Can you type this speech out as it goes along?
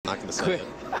not going to say it.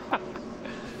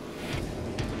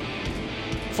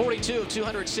 42 of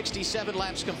 267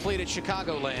 laps completed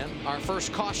Chicagoland. Our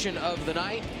first caution of the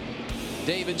night.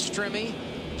 David Stremme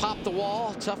popped the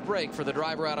wall. Tough break for the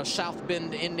driver out of South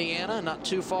Bend, Indiana. Not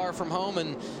too far from home,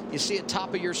 and you see it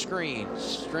top of your screen.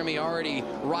 Stremme already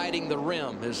riding the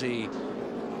rim as he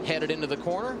headed into the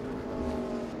corner.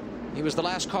 He was the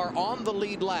last car on the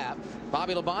lead lap.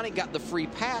 Bobby Labonte got the free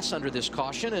pass under this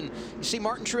caution, and you see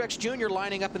Martin Truex Jr.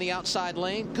 lining up in the outside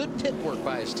lane. Good pit work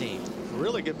by his team.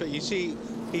 Really good, but you see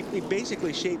he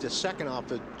basically shaved a second off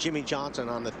of Jimmy Johnson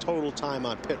on the total time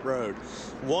on pit road.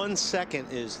 1 second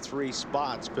is 3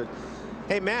 spots. But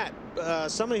hey, Matt,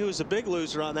 somebody who was a big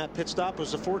loser on that pit stop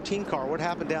was the 14 car. What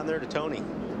happened down there to Tony?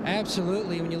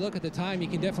 Absolutely. When you look at the time, you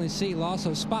can definitely see loss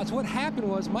of spots. What happened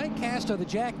was Mike Castro, the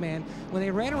jack man, when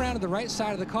they ran around to the right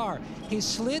side of the car, he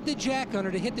slid the jack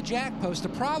under to hit the jack post. The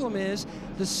problem is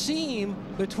the seam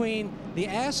between the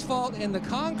asphalt and the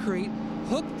concrete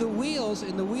hooked the wheels,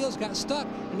 and the wheels got stuck,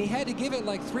 and he had to give it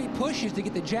like 3 pushes to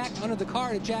get the jack under the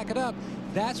car to jack it up.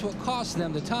 That's what cost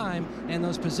them the time and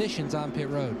those positions on pit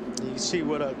road. You see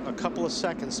what a couple of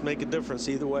seconds make a difference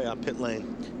either way on pit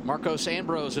lane. Marcos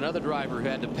Ambrose, another driver who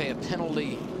had to pay a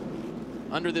penalty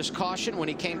under this caution when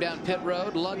he came down pit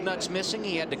road. Lug nuts missing.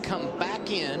 He had to come back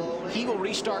in. He will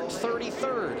restart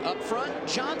 33rd. Up front,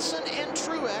 Johnson and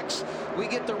Truex. We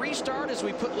get the restart as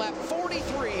we put lap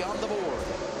 43 on the board.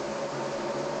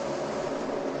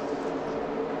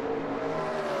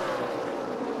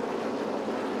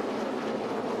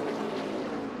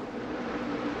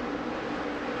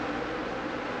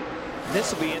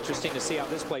 This will be interesting to see how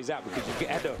this plays out, because you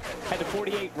had the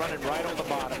 48 running right on the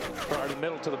bottom, or the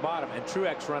middle to the bottom, and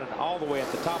Truex running all the way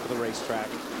at the top of the racetrack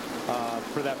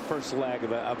for that first leg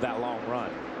of that long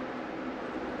run.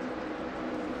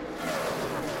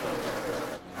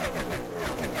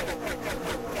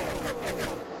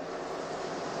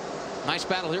 Nice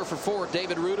battle here for 4.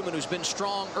 David Rudiman, who's been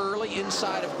strong early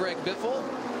inside of Greg Biffle.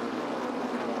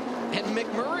 And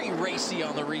McMurray racy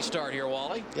on the restart here,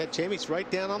 Wally. Yeah, Jamie's right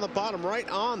down on the bottom, right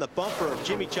on the bumper of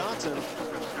Jimmy Johnson.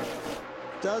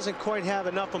 Doesn't quite have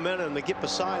enough momentum to get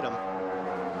beside him.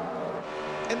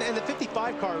 And the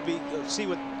 55 car would be, see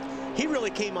what, he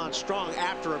really came on strong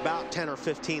after about 10 or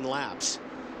 15 laps.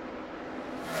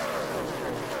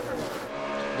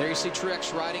 There you see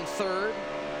Truex riding 3rd.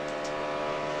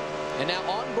 And now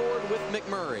on board with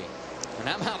McMurray. And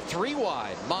I'm out 3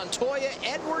 wide. Montoya,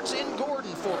 Edwards, and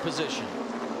Gordon for position.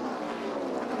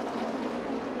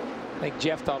 I think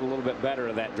Jeff thought a little bit better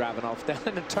of that driving off down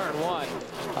into turn 1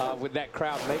 with that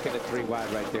crowd making it 3 wide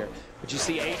right there. But you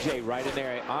see AJ right in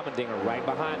there, Allmendinger right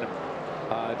behind him.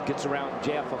 Gets around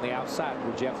Jeff on the outside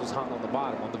where Jeff was hung on the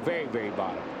bottom, on the very, very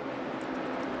bottom.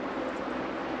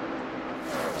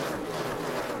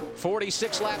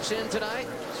 46 laps in tonight.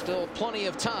 Still plenty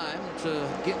of time to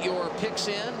get your picks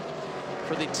in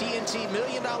for the TNT $1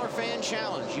 Million Fan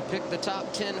Challenge. You pick the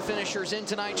top 10 finishers in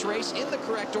tonight's race in the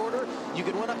correct order. You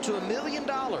can win up to $1 million.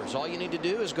 All you need to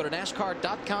do is go to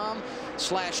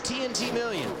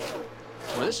NASCAR.com/TNT1,000,000.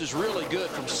 Well, this is really good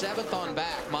from 7th on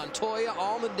back. Montoya,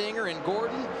 Allmendinger, and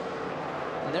Gordon.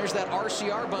 And there's that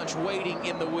RCR bunch waiting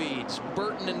in the weeds.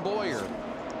 Burton and Boyer.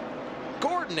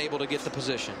 Gordon able to get the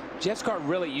position. Jeff's car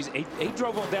really, he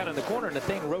drove on down in the corner, and the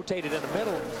thing rotated in the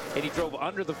middle, and he drove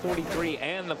under the 43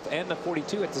 and the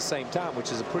 42 at the same time,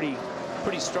 which is a pretty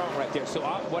strong right there. So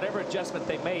whatever adjustment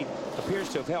they made appears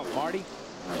to have helped. Marty?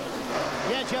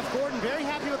 Yeah, Jeff Gordon very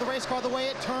happy with the race car, the way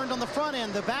it turned on the front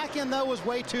end. The back end, though, was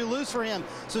way too loose for him.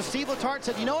 So Steve Letarte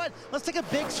said, you know what? Let's take a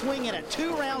big swing at it.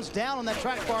 2 rounds down on that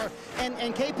track bar.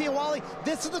 And KP and Wally,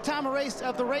 this is the time of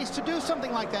the race to do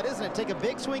something like that, isn't it? Take a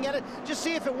big swing at it, just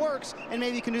see if it works, and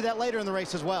maybe you can do that later in the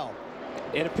race as well.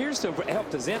 It appears to have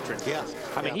helped his entrance. Yeah.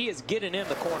 I mean, he is getting in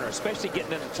the corner, especially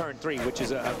getting into turn 3, which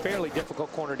is a fairly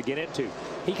difficult corner to get into.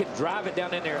 He can drive it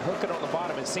down in there, hook it on the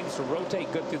bottom, and seems to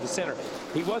rotate good through the center.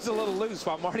 He was a little loose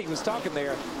while Marty was talking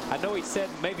there. I know he said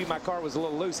maybe my car was a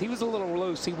little loose. He was a little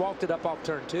loose. He walked it up off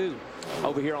turn 2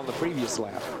 over here on the previous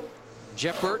lap.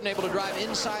 Jeff Burton able to drive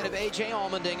inside of AJ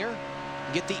Allmendinger,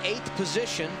 get the 8th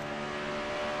position.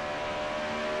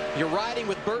 You're riding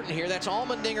with Burton here. That's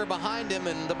Allmendinger behind him,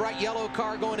 and the bright yellow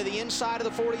car going to the inside of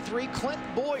the 43, Clint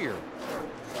Boyer.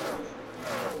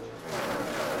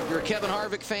 If you're a Kevin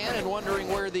Harvick fan and wondering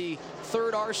where the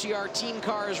 3rd RCR team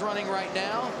car is running right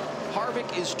now,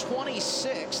 Harvick is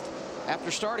 26th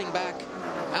after starting back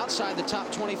outside the top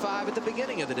 25 at the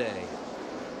beginning of the day.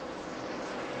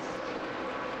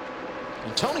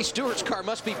 And Tony Stewart's car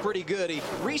must be pretty good. He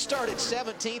restarted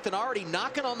 17th and already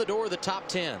knocking on the door of the top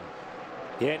 10.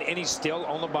 Yeah, and he's still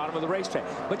on the bottom of the racetrack.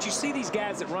 But you see these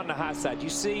guys that run the high side. You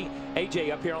see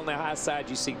AJ up here on the high side.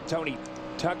 You see Tony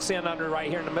tucks in under right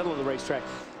here in the middle of the racetrack.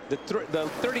 The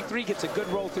 33 gets a good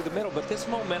roll through the middle, but this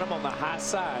momentum on the high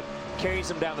side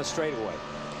carries him down the straightaway.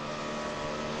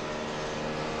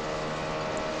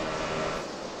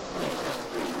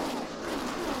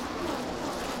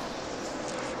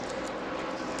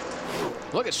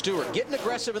 Look at Stewart getting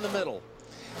aggressive in the middle.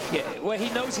 Yeah, well, he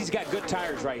knows he's got good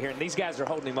tires right here, and these guys are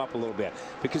holding him up a little bit.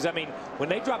 Because, I mean, when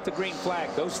they drop the green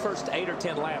flag, those first 8 or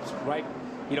 10 laps, right,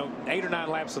 8 or 9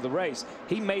 laps of the race,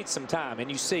 he made some time.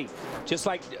 And you see, just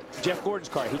like Jeff Gordon's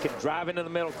car, he can drive into the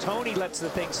middle. Tony lets the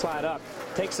thing slide up,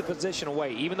 takes the position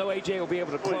away. Even though AJ will be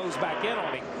able to close back in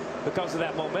on him because of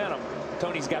that momentum,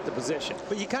 Tony's got the position.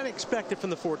 But you kind of expect it from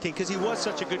the 14 because he was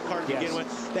such a good car to begin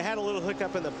with. They had a little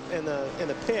hiccup in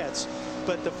the pits,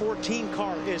 but the 14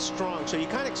 car is strong, so you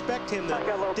kind of expect him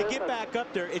to get back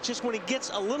up there. It's just when he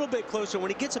gets a little bit closer, when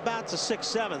he gets about to 6,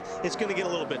 7, it's going to get a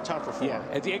little bit tougher for him.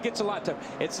 It gets a lot tougher.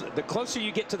 It's the closer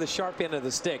you get to the sharp end of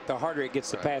the stick, the harder it gets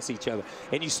to pass each other.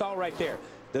 And you saw right there,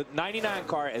 the 99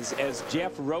 car, as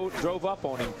Jeff drove up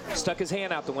on him, stuck his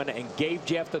hand out the window and gave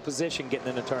Jeff the position getting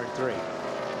into turn 3.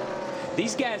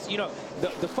 These guys,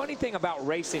 the funny thing about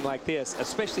racing like this,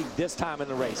 especially this time in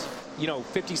the race,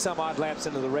 50 some odd laps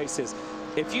into the race, is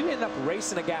if you end up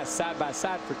racing a guy side by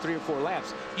side for 3 or 4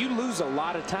 laps, you lose a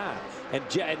lot of time. And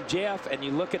Jeff, and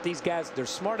you look at these guys, they're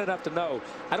smart enough to know,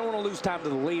 I don't want to lose time to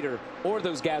the leader or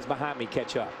those guys behind me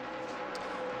catch up.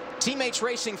 Teammates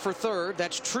racing for third.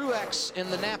 That's Truex in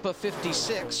the Napa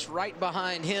 56. Right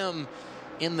behind him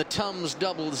in the Tums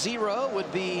 00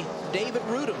 would be David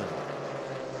Rudiman.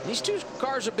 These two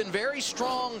cars have been very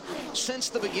strong since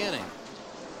the beginning.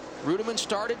 Rudiman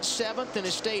started 7th and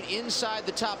has stayed inside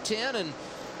the top 10, and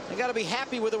they got to be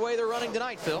happy with the way they're running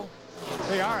tonight, Phil.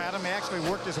 They are, Adam. He actually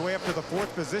worked his way up to the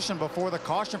 4th position before the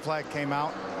caution flag came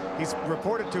out. He's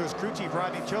reported to his crew chief,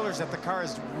 Rodney Childers, that the car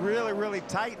is really, really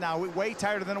tight now, way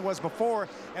tighter than it was before,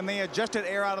 and they adjusted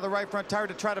air out of the right front tire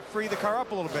to try to free the car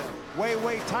up a little bit. Way,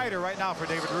 way tighter right now for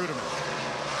David Rudiman.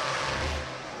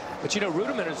 But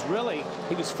Rudiman is really,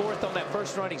 he was 4th on that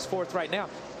first run. He's 4th right now.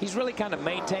 He's really kind of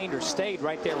maintained or stayed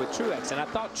right there with Truex. And I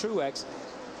thought Truex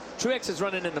is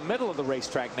running in the middle of the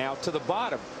racetrack now to the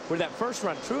bottom, where that first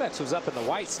run Truex was up in the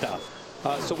white stuff.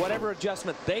 So whatever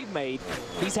adjustment they've made,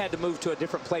 he's had to move to a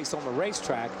different place on the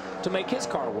racetrack to make his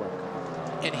car work.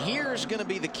 And here's going to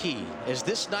be the key. As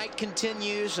this night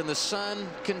continues and the sun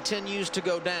continues to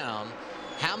go down,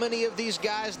 how many of these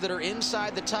guys that are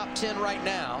inside the top 10 right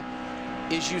now,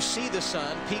 is you see the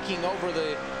sun peeking over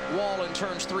the wall in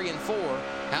turns 3 and 4.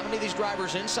 How many of these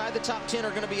drivers inside the top 10 are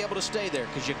going to be able to stay there?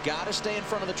 Because you got to stay in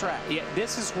front of the track. Yeah,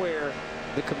 this is where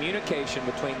the communication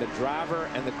between the driver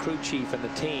and the crew chief and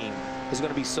the team is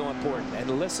going to be so important.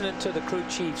 And listening to the crew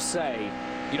chief say,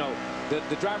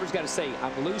 the driver's got to say,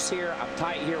 I'm loose here, I'm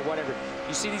tight here, whatever.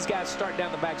 You see these guys start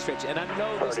down the backstretch, and I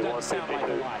know this doesn't sound like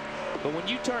a lot, but when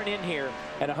you turn in here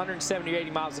at 170 or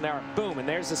 80 miles an hour, boom, and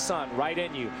there's the sun right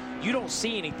in you, you don't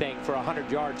see anything for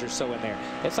 100 yards or so in there.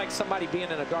 It's like somebody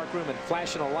being in a dark room and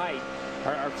flashing a light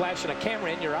or flashing a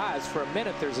camera in your eyes for a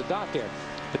minute. There's a dot there.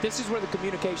 But this is where the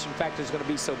communication factor is going to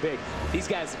be so big. These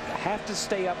guys have to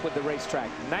stay up with the racetrack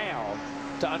now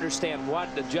to understand what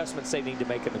adjustments they need to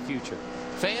make in the future.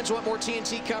 Fans want more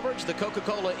TNT coverage? The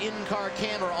Coca-Cola in-car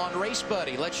camera on Race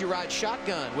Buddy lets you ride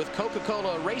shotgun with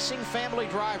Coca-Cola racing family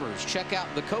drivers. Check out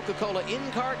the Coca-Cola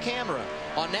in-car camera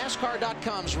on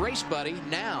NASCAR.com's Race Buddy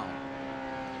now.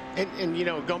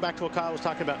 And going back to what Kyle was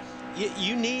talking about,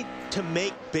 you need to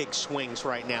make big swings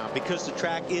right now because the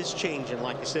track is changing.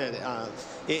 Like you said,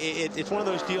 it's one of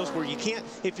those deals where you can't,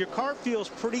 if your car feels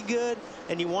pretty good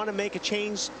and you want to make a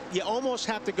change, you almost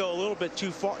have to go a little bit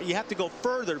too far. You have to go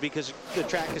further because the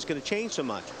track is going to change so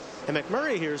much. And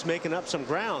McMurray here is making up some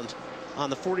ground on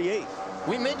the 48.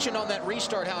 We mentioned on that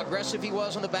restart how aggressive he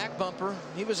was on the back bumper.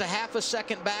 He was a half a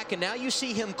second back, and now you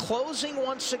see him closing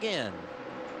once again.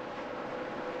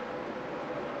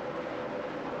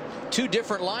 Two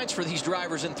different lines for these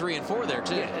drivers in 3 and 4 there,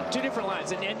 too. Yeah, 2 different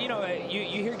lines. And you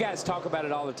hear guys talk about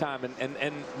it all the time.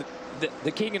 And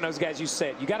the king and those guys, you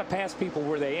said, you got to pass people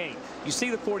where they ain't. You see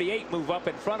the 48 move up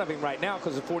in front of him right now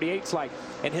because the 48's like,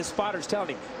 and his spotter's telling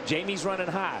him, Jamie's running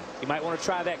high. You might want to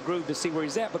try that groove to see where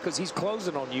he's at because he's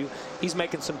closing on you. He's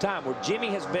making some time. Where Jimmy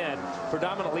has been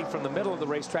predominantly from the middle of the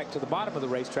racetrack to the bottom of the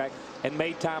racetrack and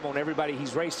made time on everybody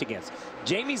he's raced against.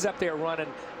 Jamie's up there running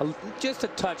just a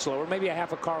touch lower, maybe a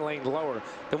half a car lane lower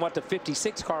than what the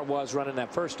 56 car was running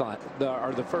that first line,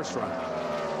 the first run.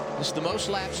 This is the most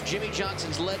laps Jimmy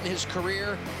Johnson's led in his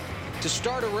career to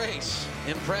start a race.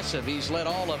 Impressive. He's led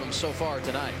all of them so far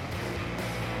tonight.